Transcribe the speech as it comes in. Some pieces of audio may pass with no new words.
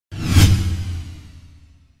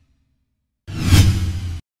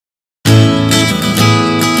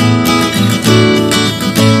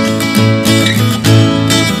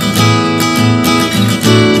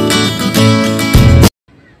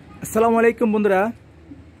আসসালামু আলাইকুম বন্ধুরা,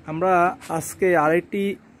 আমরা আজকে আরেকটি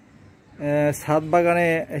ছাদ বাগানে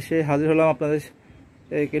এসে হাজির হলাম আপনাদের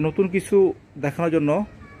নতুন কিছু দেখানোর জন্য।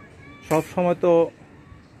 সব সময় তো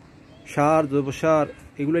সার, জৈব সার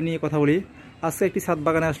এগুলো নিয়ে কথা বলি। আজকে একটি ছাদ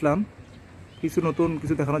বাগানে আসলাম নতুন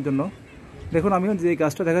কিছু দেখানোর জন্য। দেখুন, আমি যে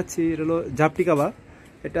গাছটা দেখাচ্ছি এটা হলো ঝাপটিকাবা।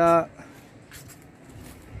 এটা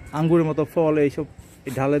আঙ্গুরের মতো ফল, এইসব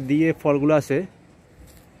ঢালে দিয়ে ফলগুলো আসে।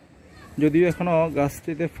 যদিও এখনও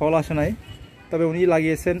গাছটিতে ফল আসে নাই, তবে উনি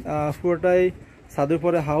লাগিয়েছেন পুরোটাই ছাদের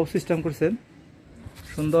উপরে হাউস সিস্টেম করছেন।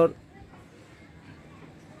 সুন্দর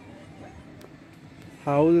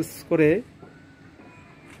হাউস করে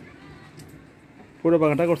পুরো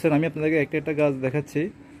বাগানটা করছেন। আমি আপনাদেরকে একটা একটা গাছ দেখাচ্ছি।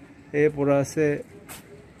 এরপরে আছে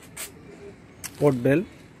পটবেল,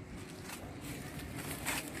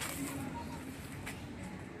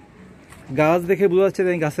 গাছ দেখে বোঝা যাচ্ছে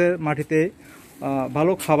যে গাছের মাটিতে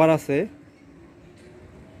ভালো খাবার আছে।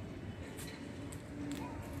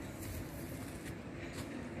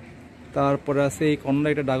 তারপরে আছে এই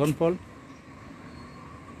কর্নারে একটা ড্রাগন ফল,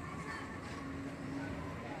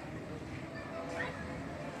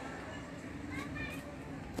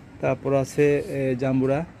 তারপর আছে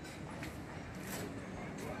জাম্বুরা,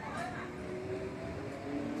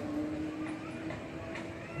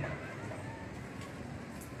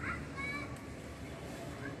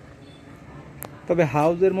 তবে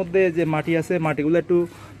হাউসের মধ্যে যে মাটি আছে মাটিগুলো একটু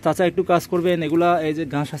চাচা একটু কাজ করবেন। এগুলা এই যে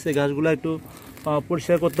ঘাস আছে ঘাসগুলো একটু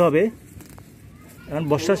পরিষ্কার করতে হবে। এখন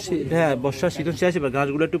বর্ষার শীতল শেষ, এবার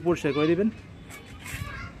ঘাসগুলো একটু পরিষ্কার করে দিবেন।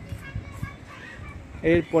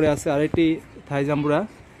 এরপরে আছে আরেকটি থাই জাম্বুরা।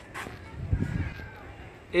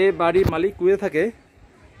 এই বাড়ির মালিক কুয়ে থাকে,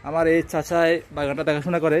 আমার এই চাচায় বাগানটা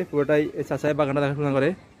দেখাশোনা করে, পুরোটাই এই চাচায় বাগানটা দেখাশোনা করে।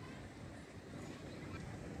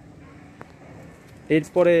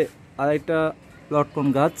 এরপরে আরেকটা লটকন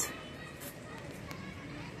গাছ,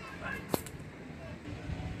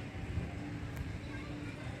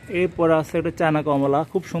 এরপরে আছে একটা চায়না কমলা,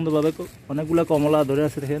 খুব সুন্দরভাবে অনেকগুলো কমলা ধরে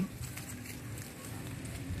আছে দেখেন।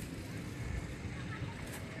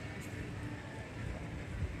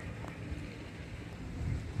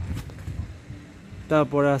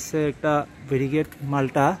 তারপরে আছে একটা ভেরিগেট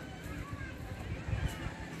মালটা,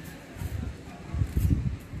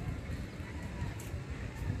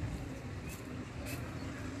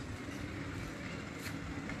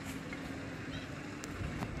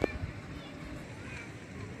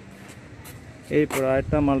 এরপর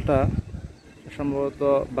আরেকটা মালটা, সম্ভবত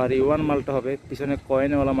বাড়ি ওয়ান মালটা হবে, পিছনে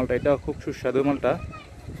কয়েনওয়ালা মালটা, এটা খুব সুস্বাদু মালটা।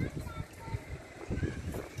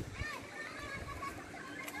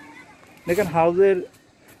 দেখেন হাউসের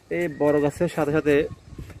এই বড় গাছের সাথে সাথে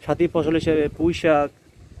সাথী ফসল হিসেবে পুঁই শাক,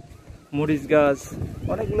 মরিচ গাছ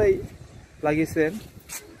অনেকগুলাই লাগিয়েছেন।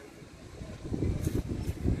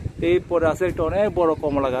 এরপরে আছে একটা অনেক বড়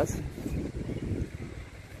কমলা গাছ।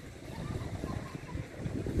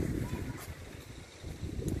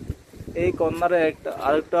 এই কর্নারে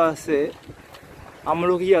আরেকটা আছে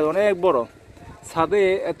আমলকি গাছ, অনেক বড়। ছাদে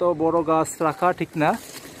এত বড় গাছ রাখা ঠিক না,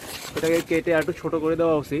 এটাকে কেটে একটু ছোট করে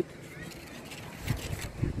দেওয়া উচিত।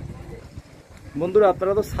 বন্ধুরা,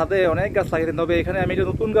 আপনারা তো ছাদে অনেক গাছ লাগিয়েছেন, তবে এখানে আমি একটা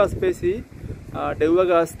নতুন গাছ পেয়েছি, ডেউয়া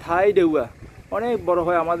গাছ, থাই ডেউয়া। অনেক বড়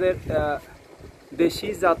হয়, আমাদের দেশি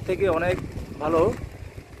জাত থেকে অনেক ভালো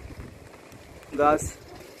গাছ।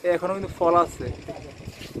 এখনো কিন্তু ফল আছে,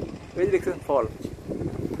 এই যে দেখছেন ফল।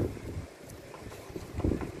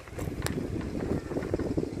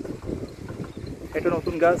 একটা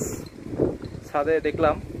নতুন গাছ ছাদে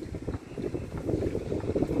দেখলাম।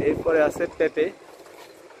 এরপরে আছে পেঁপে,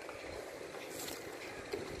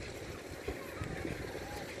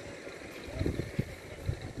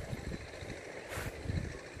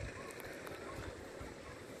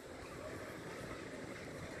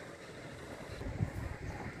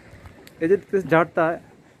 এই যে ঝাড়টা,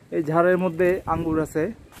 এই ঝাড়ের মধ্যে আঙ্গুর আছে।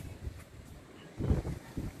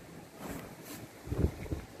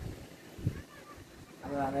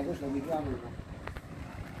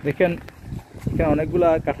 দেখেন এখানে অনেকগুলা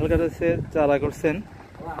কাঁঠাল গাছের চারা করছেন।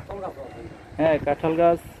 হ্যাঁ, কাঁঠাল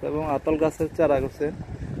গাছ এবং আতল গাছের চারা করছেন।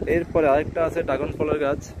 এরপরে আরেকটা আছে ড্রাগন ফলের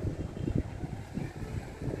গাছ।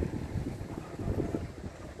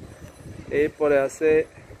 এরপরে আছে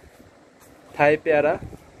থাই পেয়ারা,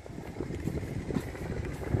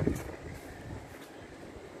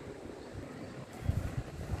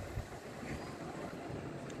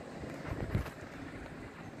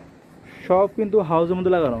 সব কিন্তু হাউসের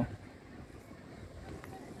মধ্যে লাগানো।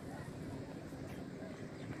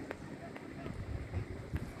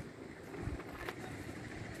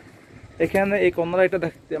 এখানে এই কর্নারে একটা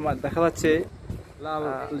দেখা যাচ্ছে লাল,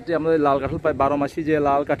 যে আমাদের লাল কাঁঠাল পাই 12 মাসি, যে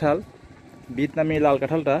লাল কাঁঠাল, ভিয়েতনামি লাল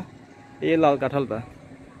কাঁঠালটা এই লাল কাঁঠালটা।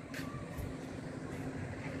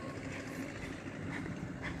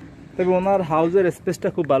 তবে ওনার হাউসের স্পেসটা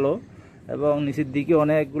খুব ভালো এবং নিচের দিকে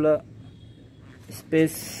অনেকগুলা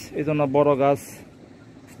স্পেস, এই জন্য বড় গাছ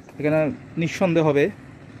এখানে নিঃসন্দেহ হবে।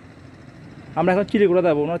 আমরা এখন চিলেকোঠা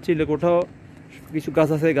যাবো, ওনার চিলেকোঠাও কিছু গাছ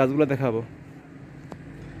আছে, গাছগুলো দেখাবো।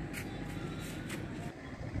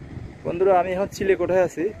 বন্ধুরা, আমি এখন চিলেকোঠায়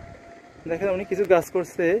আছি। দেখেন উনি কিছু গাছ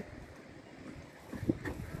করছে,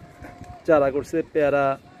 চারা করছে, পেয়ারা,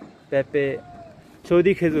 পেঁপে,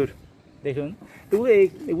 সৌদি খেজুর। দেখুন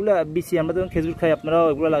এগুলা বিচি, আমরা যখন খেজুর খাই আপনারাও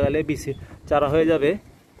এগুলো লাগালে বিচি চারা হয়ে যাবে।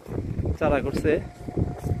 চারা করছে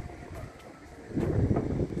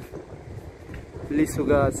লিচু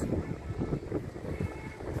গাছ,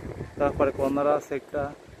 তারপরে কর্নারা আছে একটা,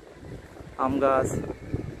 আম গাছ,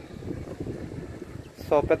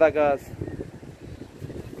 সপেতা গাছ,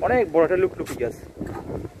 অনেক বড় একটা লুকলুকি গাছ,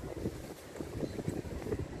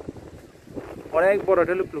 অনেক বড়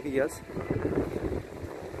একটা লুকলুকি গাছ।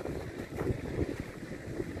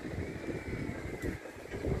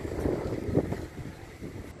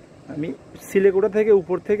 আমি চিলেকোঠা থেকে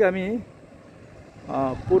উপর থেকে আমি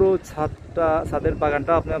পুরো ছাদের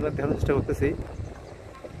বাগানটা আপনাদের দেখানোর চেষ্টা করতেছি।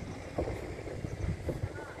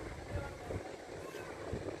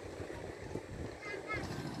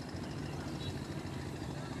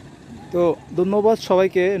 তো ধন্যবাদ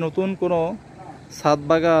সবাইকে। নতুন কোনো ছাদ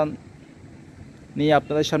বাগান নিয়ে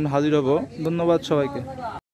আপনাদের সামনে হাজির হব। ধন্যবাদ সবাইকে।